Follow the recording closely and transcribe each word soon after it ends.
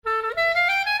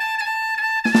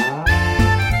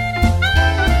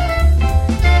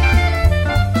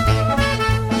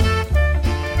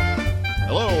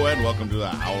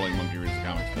Howling Monkey Reads the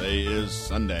Comics. Today is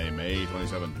Sunday, May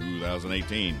 27,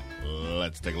 2018.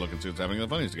 Let's take a look and see what's happening in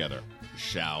the funnies together,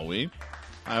 shall we?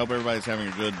 I hope everybody's having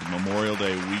a good Memorial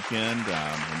Day weekend.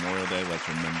 Memorial Day, let's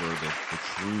remember the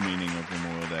true meaning of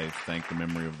Memorial Day. Thank the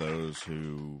memory of those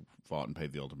who fought and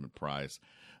paid the ultimate price.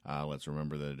 Let's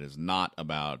remember that it is not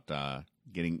about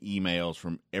getting emails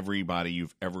from everybody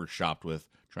you've ever shopped with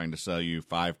trying to sell you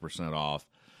 5% off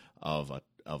of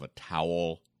a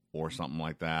towel or something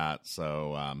like that.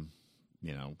 So,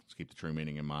 let's keep the true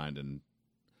meaning in mind and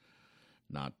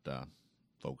not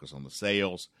focus on the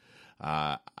sales.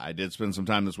 I did spend some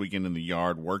time this weekend in the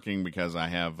yard working because I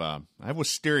have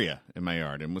wisteria in my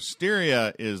yard, and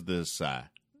wisteria is this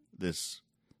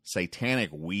satanic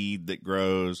weed that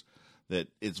grows. That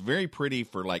it's very pretty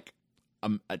for like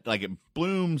it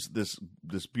blooms this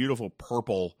beautiful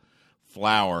purple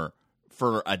flower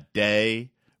for a day,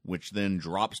 which then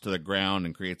drops to the ground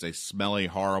and creates a smelly,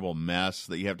 horrible mess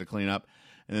that you have to clean up.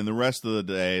 And then the rest of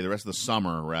the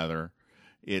summer, rather,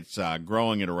 it's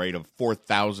growing at a rate of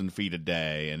 4,000 feet a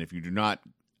day. And if you do not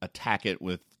attack it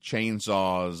with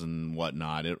chainsaws and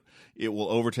whatnot, it will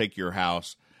overtake your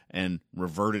house and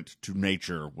revert it to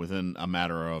nature within a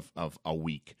matter of a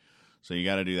week. So you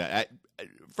got to do that.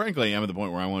 Frankly, I'm at the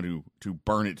point where I want to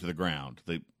burn it to the ground,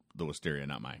 the wisteria,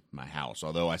 not my house.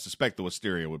 Although I suspect the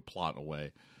wisteria would plot a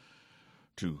way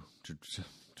to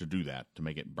do that, to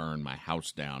make it burn my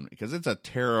house down, because it's a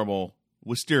terrible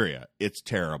wisteria. It's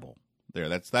terrible. There,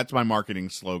 that's my marketing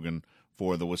slogan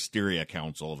for the Wisteria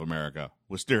Council of America.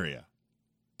 Wisteria.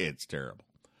 It's terrible.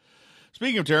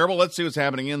 Speaking of terrible, let's see what's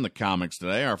happening in the comics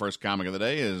today. Our first comic of the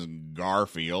day is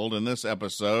Garfield. In this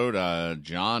episode,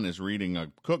 John is reading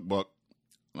a cookbook.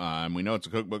 And we know it's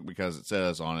a cookbook because it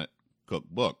says on it,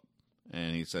 cookbook.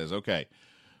 And he says, okay,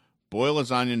 boil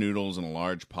lasagna noodles in a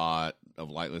large pot of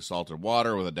lightly salted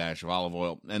water with a dash of olive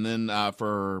oil. And then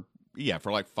for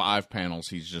like 5 panels,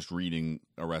 he's just reading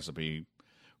a recipe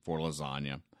for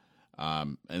lasagna.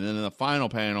 And then in the final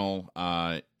panel,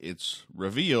 it's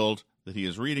revealed that he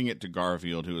is reading it to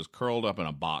Garfield, who is curled up in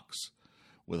a box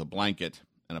with a blanket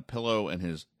and a pillow and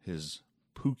his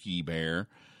Pookie bear.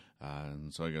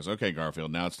 And so he goes, okay,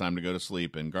 Garfield, now it's time to go to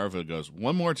sleep. And Garfield goes,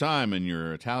 one more time in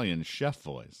your Italian chef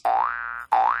voice.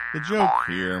 The joke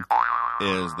here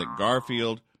is that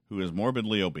Garfield, who is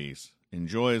morbidly obese,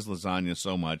 enjoys lasagna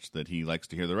so much that he likes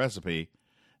to hear the recipe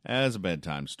as a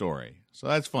bedtime story. So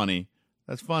that's funny.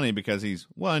 That's funny because he's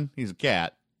a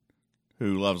cat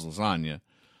who loves lasagna.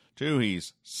 2,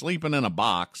 he's sleeping in a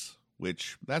box,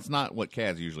 which that's not what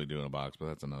cats usually do in a box, but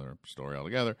that's another story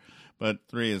altogether. But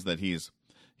 3 is that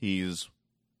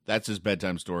that's his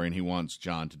bedtime story, and he wants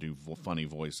John to do funny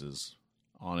voices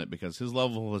on it because his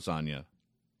love of lasagna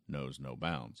knows no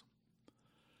bounds.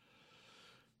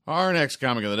 Our next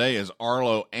comic of the day is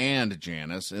Arlo and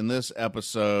Janice. In this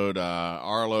episode,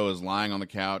 Arlo is lying on the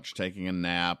couch taking a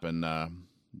nap, and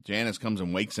Janice comes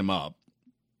and wakes him up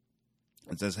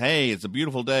and says, hey, it's a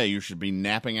beautiful day. You should be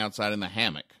napping outside in the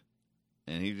hammock.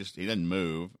 And he doesn't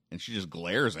move, and she just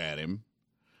glares at him.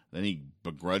 Then he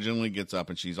begrudgingly gets up,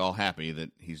 and she's all happy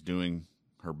that he's doing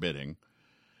her bidding.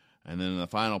 And then in the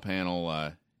final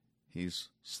panel, he's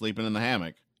sleeping in the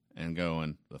hammock and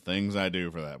going, the things I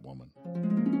do for that woman.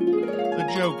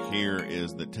 The joke here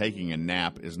is that taking a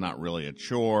nap is not really a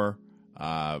chore,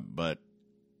 but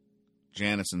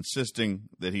Janice insisting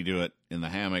that he do it in the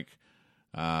hammock,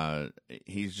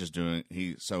 he's just doing,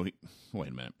 wait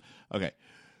a minute. Okay.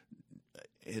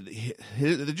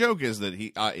 The joke is that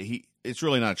it's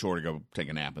really not a chore to go take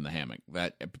a nap in the hammock.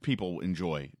 That people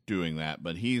enjoy doing that,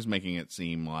 but he's making it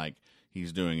seem like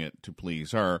he's doing it to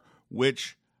please her,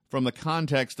 which from the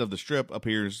context of the strip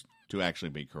appears to actually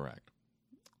be correct.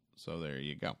 So there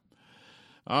you go.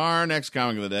 Our next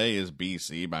comic of the day is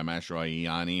BC by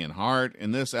Mastroianni and Hart.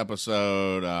 In this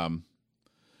episode,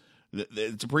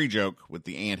 it's a pre-joke with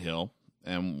the anthill,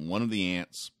 and one of the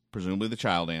ants, presumably the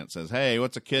child ant, says, hey,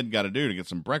 what's a kid got to do to get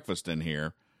some breakfast in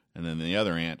here? And then the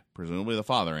other ant, presumably the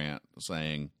father ant,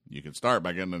 saying, you could start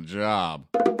by getting a job.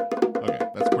 Okay,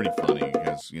 that's pretty funny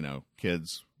because,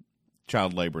 kids,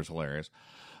 child labor is hilarious.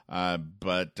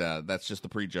 But that's just the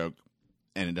pre-joke,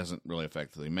 and it doesn't really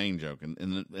affect the main joke. And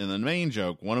in the main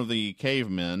joke, one of the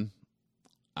cavemen,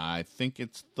 I think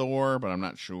it's Thor, but I'm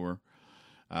not sure,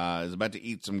 is about to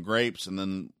eat some grapes, and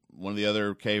then one of the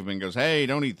other cavemen goes, hey,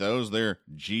 don't eat those. They're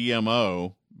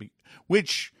GMO,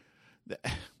 which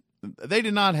they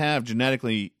did not have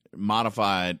genetically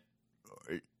modified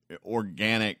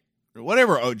organic,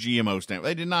 whatever GMO stand.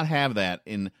 They did not have that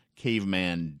in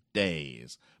caveman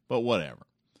days, but whatever.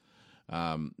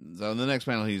 So in the next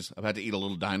panel, he's about to eat a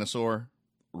little dinosaur,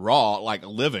 raw, like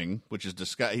living, which is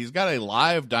disgusting. He's got a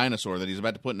live dinosaur that he's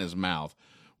about to put in his mouth,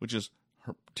 which is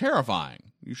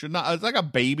terrifying. You should not. It's like a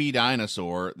baby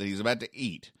dinosaur that he's about to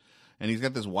eat, and he's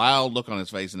got this wild look on his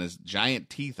face and his giant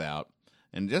teeth out.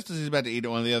 And just as he's about to eat it,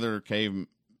 one of the other cavemen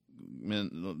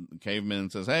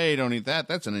says, "Hey, don't eat that.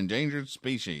 That's an endangered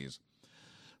species."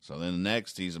 So then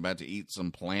next, he's about to eat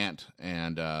some plant,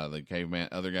 and the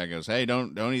other guy goes, "Hey,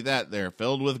 don't eat that. They're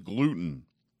filled with gluten."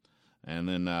 And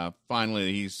then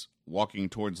finally, he's walking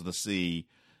towards the sea,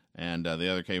 and the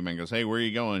other caveman goes, "Hey, where are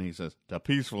you going?" He says, "To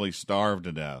peacefully starve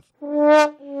to death."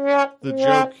 The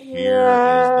joke here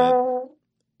is that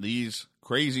these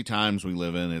crazy times we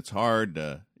live in, it's hard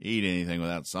to eat anything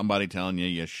without somebody telling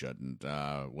you shouldn't.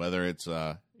 Whether it's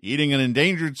eating an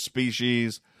endangered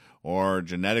species or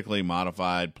genetically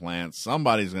modified plants,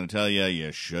 somebody's going to tell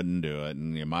you shouldn't do it,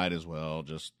 and you might as well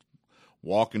just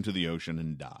walk into the ocean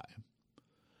and die.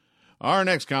 Our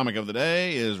next comic of the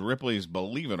day is Ripley's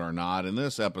Believe It or Not. In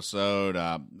this episode,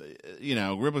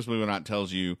 Ripley's Believe It or Not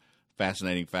tells you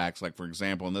fascinating facts. Like, for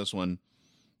example, in this one,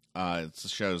 it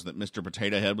shows that Mr.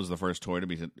 Potato Head was the first toy to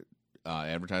be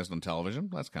advertised on television.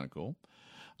 That's kind of cool.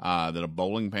 That a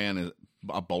bowling pan,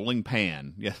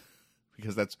 yeah,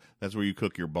 because that's where you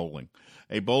cook your bowling.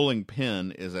 A bowling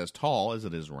pin is as tall as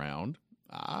it is round.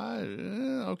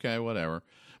 Okay, whatever.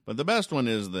 But the best one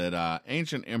is that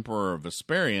ancient Emperor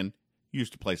Vespasian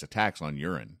used to place a tax on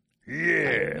urine. Yeah.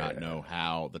 I do not know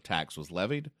how the tax was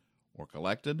levied or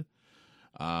collected,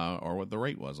 or what the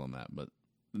rate was on that. But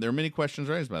there are many questions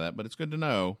raised by that, but it's good to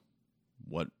know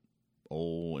what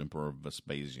old Emperor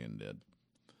Vespasian did.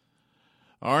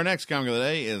 Our next comic of the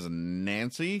day is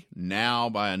Nancy, now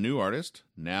by a new artist,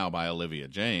 now by Olivia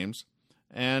James.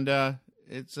 And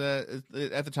it's at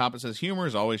the top it says, "Humor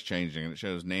is always changing," and it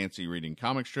shows Nancy reading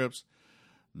comic strips,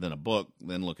 then a book,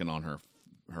 then looking on her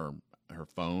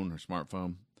phone, her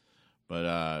smartphone.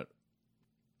 But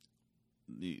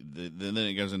then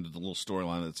it goes into the little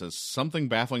storyline that says, "Something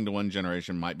baffling to one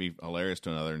generation might be hilarious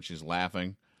to another," and she's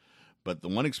laughing. But the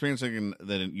one experience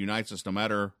that unites us, no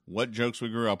matter what jokes we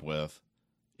grew up with,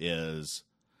 is,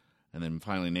 and then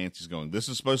finally Nancy's going, "This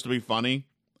is supposed to be funny?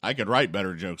 I could write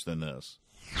better jokes than this."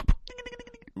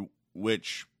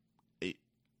 Which it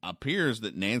appears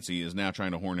that Nancy is now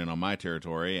trying to horn in on my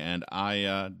territory, and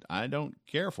I don't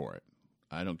care for it.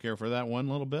 I don't care for that one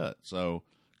little bit. So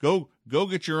go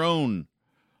get your own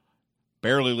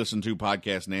Barely Listened To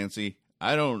podcast, Nancy.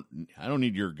 I don't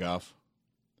need your guff.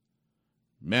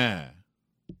 Meh.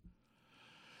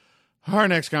 Our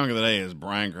next comic of the day is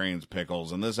Brian Crane's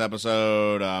Pickles. In this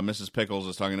episode, Mrs. Pickles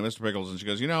is talking to Mr. Pickles, and she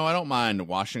goes, I don't mind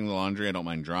washing the laundry. I don't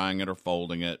mind drying it or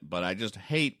folding it, but I just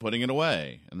hate putting it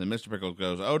away. And then Mr. Pickles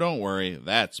goes, "Oh, don't worry.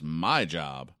 That's my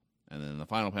job." And then in the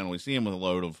final panel, we see him with a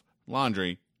load of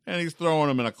laundry, and he's throwing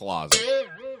them in a closet.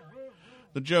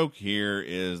 The joke here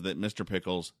is that Mr.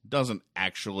 Pickles doesn't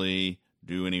actually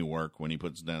do any work when he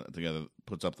puts up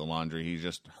the laundry. He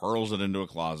just hurls it into a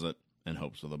closet and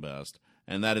hopes for the best.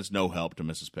 And that is no help to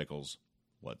Mrs. Pickles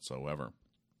whatsoever.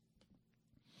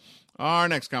 Our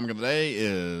next comic of the day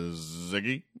is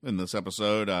Ziggy. In this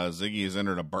episode, Ziggy has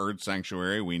entered a bird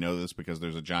sanctuary. We know this because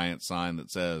there's a giant sign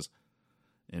that says,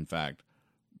 in fact,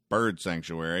 bird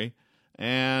sanctuary.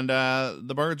 And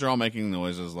the birds are all making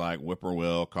noises like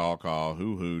whippoorwill, caw, caw,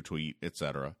 hoo, hoo, tweet,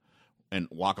 etc. And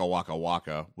waka, waka,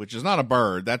 waka, which is not a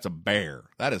bird. That's a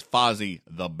bear. That is Fozzie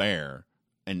the bear.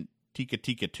 And tika,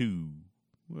 tika, too,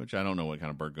 which I don't know what kind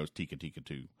of bird goes tika, tika,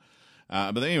 too.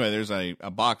 But anyway, there's a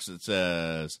box that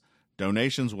says,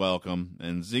 "Donations welcome."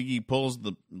 And Ziggy pulls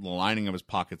the lining of his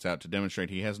pockets out to demonstrate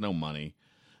he has no money.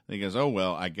 And he goes, "Oh,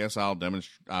 well, I guess I'll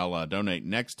donate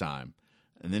next time."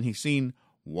 And then he's seen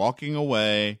walking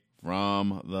away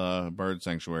from the bird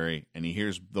sanctuary, and he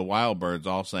hears the wild birds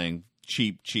all saying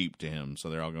cheap, cheap to him. So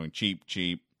they're all going cheap,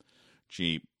 cheap,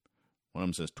 cheap. One of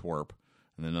them says twerp,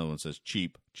 and then another one says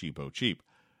cheap, cheapo, cheap.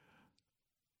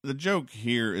 The joke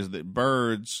here is that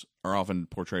birds are often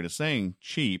portrayed as saying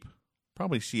cheap,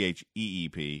 probably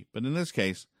CHEEP, but in this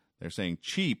case, they're saying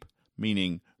cheap,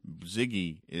 meaning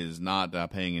Ziggy is not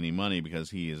paying any money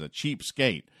because he is a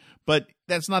cheapskate. But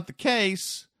that's not the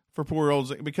case for poor old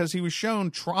Ziggy, because he was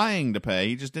shown trying to pay.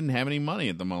 He just didn't have any money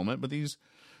at the moment. But these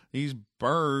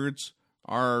birds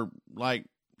are like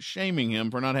shaming him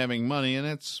for not having money, and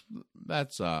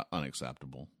that's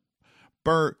unacceptable.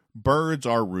 Birds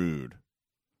are rude.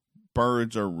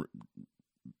 Birds are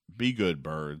be good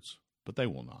birds, but they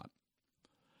will not.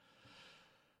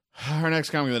 Our next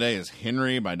comic of the day is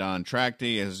Henry by Don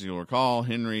Trachty. As you'll recall,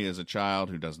 Henry is a child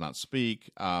who does not speak.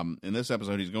 In this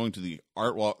episode, he's going to the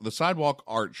sidewalk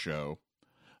art show.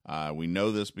 We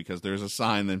know this because there's a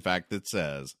sign, in fact, that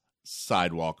says,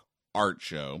 sidewalk art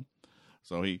show.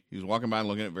 So he's walking by and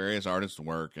looking at various artists'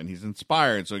 work, and he's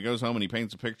inspired. So he goes home and he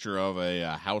paints a picture of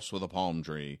a house with a palm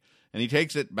tree, and he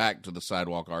takes it back to the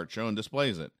sidewalk art show and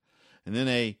displays it. And then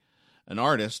an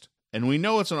artist, and we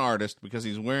know it's an artist because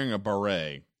he's wearing a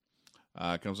beret,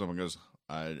 comes up and goes,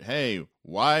 hey,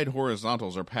 wide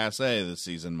horizontals are passé this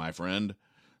season, my friend.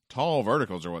 Tall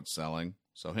verticals are what's selling.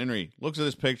 So Henry looks at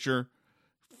his picture,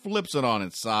 flips it on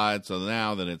its side, so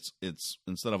now that it's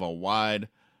instead of a wide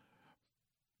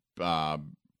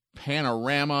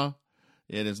panorama,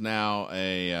 it is now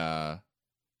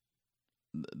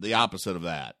the opposite of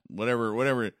that.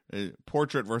 Whatever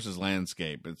portrait versus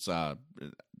landscape. It's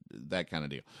that kind of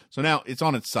deal. So now it's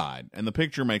on its side, and the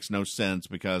picture makes no sense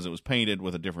because it was painted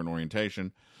with a different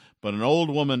orientation. But an old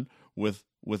woman with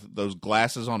those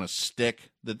glasses on a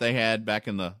stick that they had back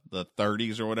in the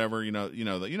 30s or whatever, you know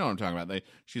what I'm talking about.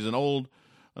 She's an old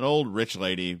rich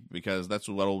lady, because that's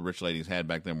what old rich ladies had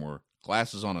back then, were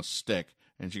glasses on a stick.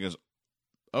 And she goes,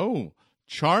 "Oh,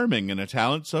 charming, and a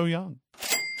talent so young."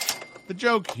 The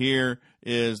joke here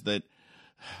is that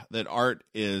art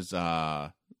is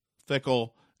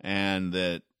fickle, and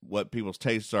that what people's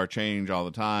tastes are change all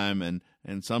the time, and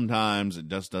sometimes it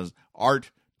just does.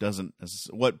 Art doesn't,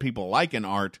 what people like in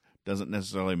art doesn't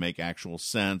necessarily make actual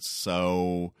sense.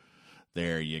 So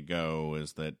there you go,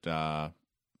 is that the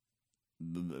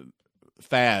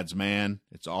fads, man.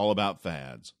 It's all about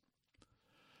fads.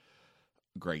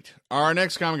 Great. Our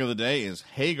next comic of the day is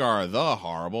Hagar the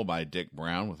Horrible by Dick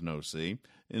Brown with no C.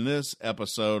 In this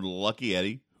episode, Lucky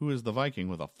Eddie, who is the Viking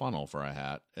with a funnel for a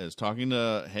hat, is talking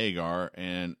to Hagar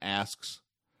and asks,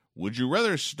 "Would you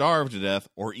rather starve to death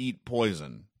or eat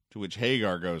poison?" To which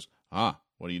Hagar goes, "What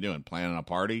are you doing, planning a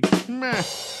party?" Meh.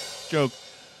 Joke.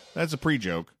 That's a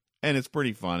pre-joke. And it's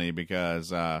pretty funny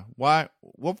because why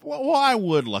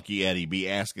would Lucky Eddie be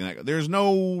asking that? There's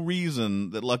no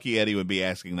reason that Lucky Eddie would be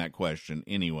asking that question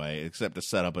anyway, except to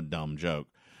set up a dumb joke.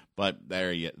 But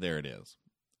there it is.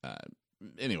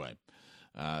 Anyway,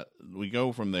 we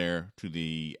go from there to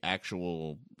the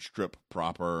actual strip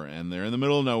proper, and they're in the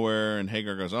middle of nowhere, and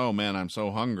Hagar goes, "Oh, man, I'm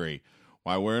so hungry."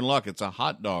 "Why, we're in luck. It's a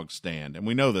hot dog stand." And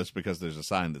we know this because there's a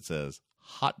sign that says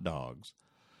hot dogs.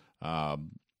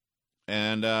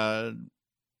 And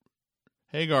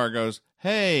Hagar goes,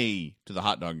 "Hey," to the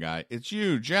hot dog guy, "it's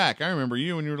you, Jack. I remember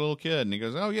you when you were a little kid." And he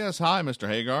goes, "Oh, yes. Hi, Mr.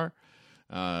 Hagar.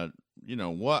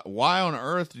 What? Why on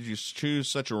earth did you choose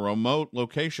such a remote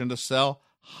location to sell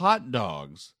hot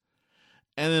dogs?"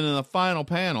 And then in the final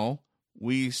panel,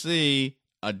 we see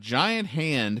a giant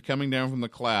hand coming down from the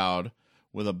cloud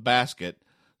with a basket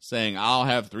saying, "I'll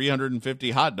have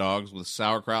 350 hot dogs with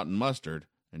sauerkraut and mustard."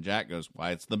 And Jack goes,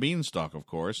 "Why, it's the beanstalk, of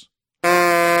course."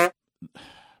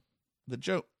 The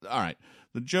joke, all right.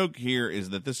 The joke here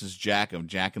is that this is Jack of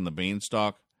Jack and the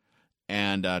Beanstalk,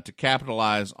 and to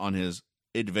capitalize on his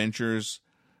adventures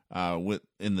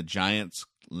in the giant's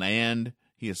land,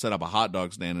 he has set up a hot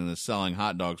dog stand and is selling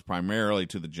hot dogs primarily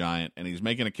to the giant, and he's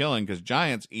making a killing because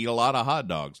giants eat a lot of hot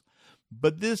dogs.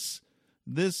 But this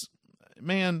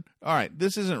man, all right,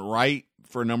 this isn't right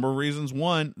for a number of reasons.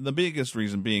 One, the biggest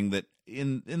reason being that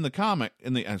in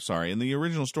the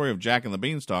original story of Jack and the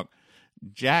Beanstalk,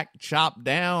 Jack chopped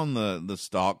down the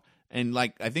stalk and,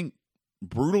 I think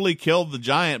brutally killed the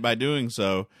giant by doing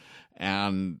so.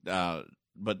 And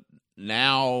but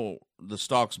now the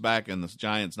stalk's back and the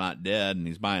giant's not dead, and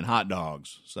he's buying hot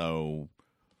dogs. So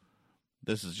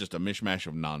this is just a mishmash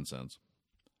of nonsense.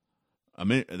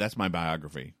 That's my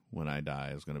biography. When I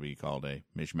die, is going to be called A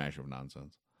Mishmash of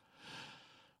Nonsense.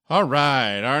 All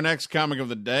right, our next comic of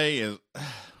the day is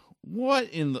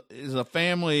is a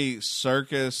family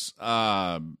circus?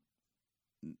 All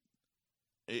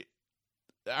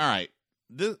right,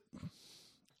 the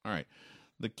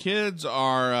kids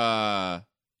are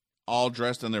all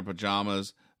dressed in their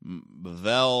pajamas.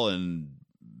 Vel and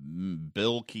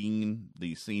Bill Keene,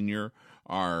 the senior,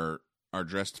 are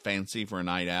dressed fancy for a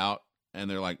night out, and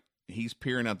they're like, he's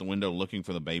peering out the window looking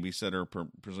for the babysitter,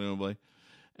 presumably.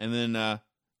 And then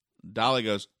Dolly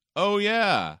goes, "Oh,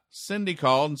 yeah, Cindy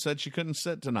called and said she couldn't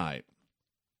sit tonight."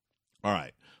 All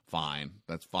right, fine.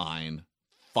 That's fine.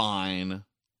 Fine.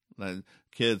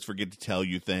 Kids forget to tell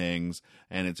you things,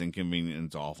 and it's inconvenient and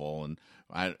it's awful, and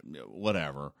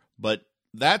whatever. But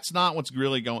that's not what's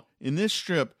really going. In this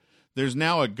strip, there's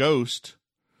now a ghost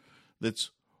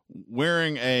that's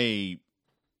wearing a...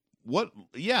 What?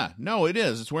 Yeah, no, it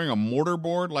is. It's wearing a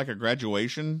mortarboard, like a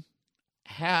graduation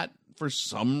hat for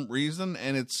some reason,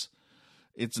 and its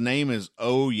name is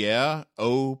Oh Yeah,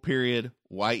 O.YEAH.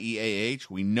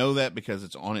 We know that because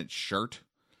it's on its shirt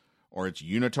or its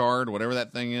unitard, whatever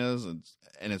that thing is, and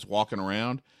it's walking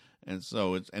around. And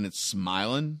so it's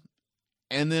smiling.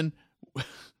 And then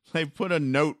they put a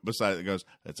note beside it that goes,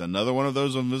 it's another one of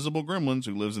those invisible gremlins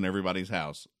who lives in everybody's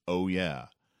house. Oh, yeah.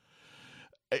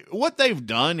 What they've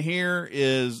done here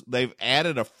is they've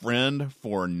added a friend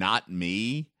for Not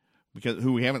Me, because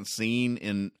who we haven't seen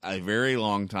in a very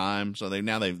long time. So they've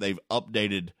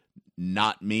updated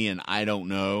Not Me and I Don't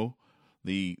Know,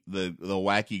 the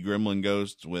wacky gremlin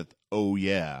ghosts, with Oh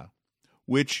Yeah,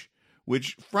 which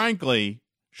frankly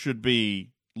should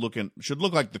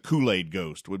look like the Kool-Aid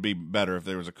ghost. Would be better if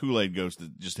there was a Kool-Aid ghost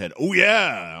that just had Oh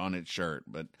Yeah on its shirt.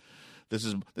 But this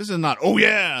is not Oh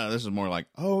Yeah. This is more like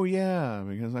Oh Yeah,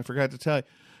 because I forgot to tell you.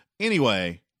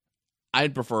 Anyway,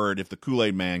 I'd prefer it if the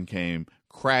Kool-Aid man came,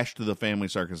 crashed to the family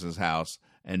circus's house,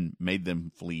 and made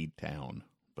them flee town.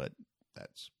 But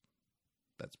that's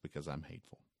because I'm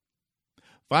hateful.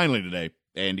 Finally today,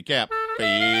 Andy Capp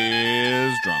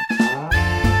is drunk.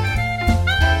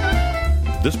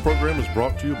 This program is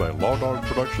brought to you by Law Dog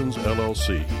Productions,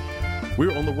 LLC.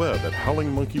 We're on the web at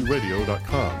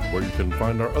howlingmonkeyradio.com, where you can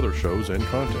find our other shows and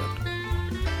content.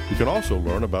 You can also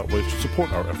learn about ways to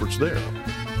support our efforts there.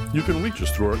 You can reach us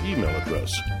through our email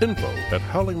address,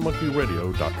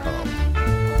 info@howlingmonkeyradio.com.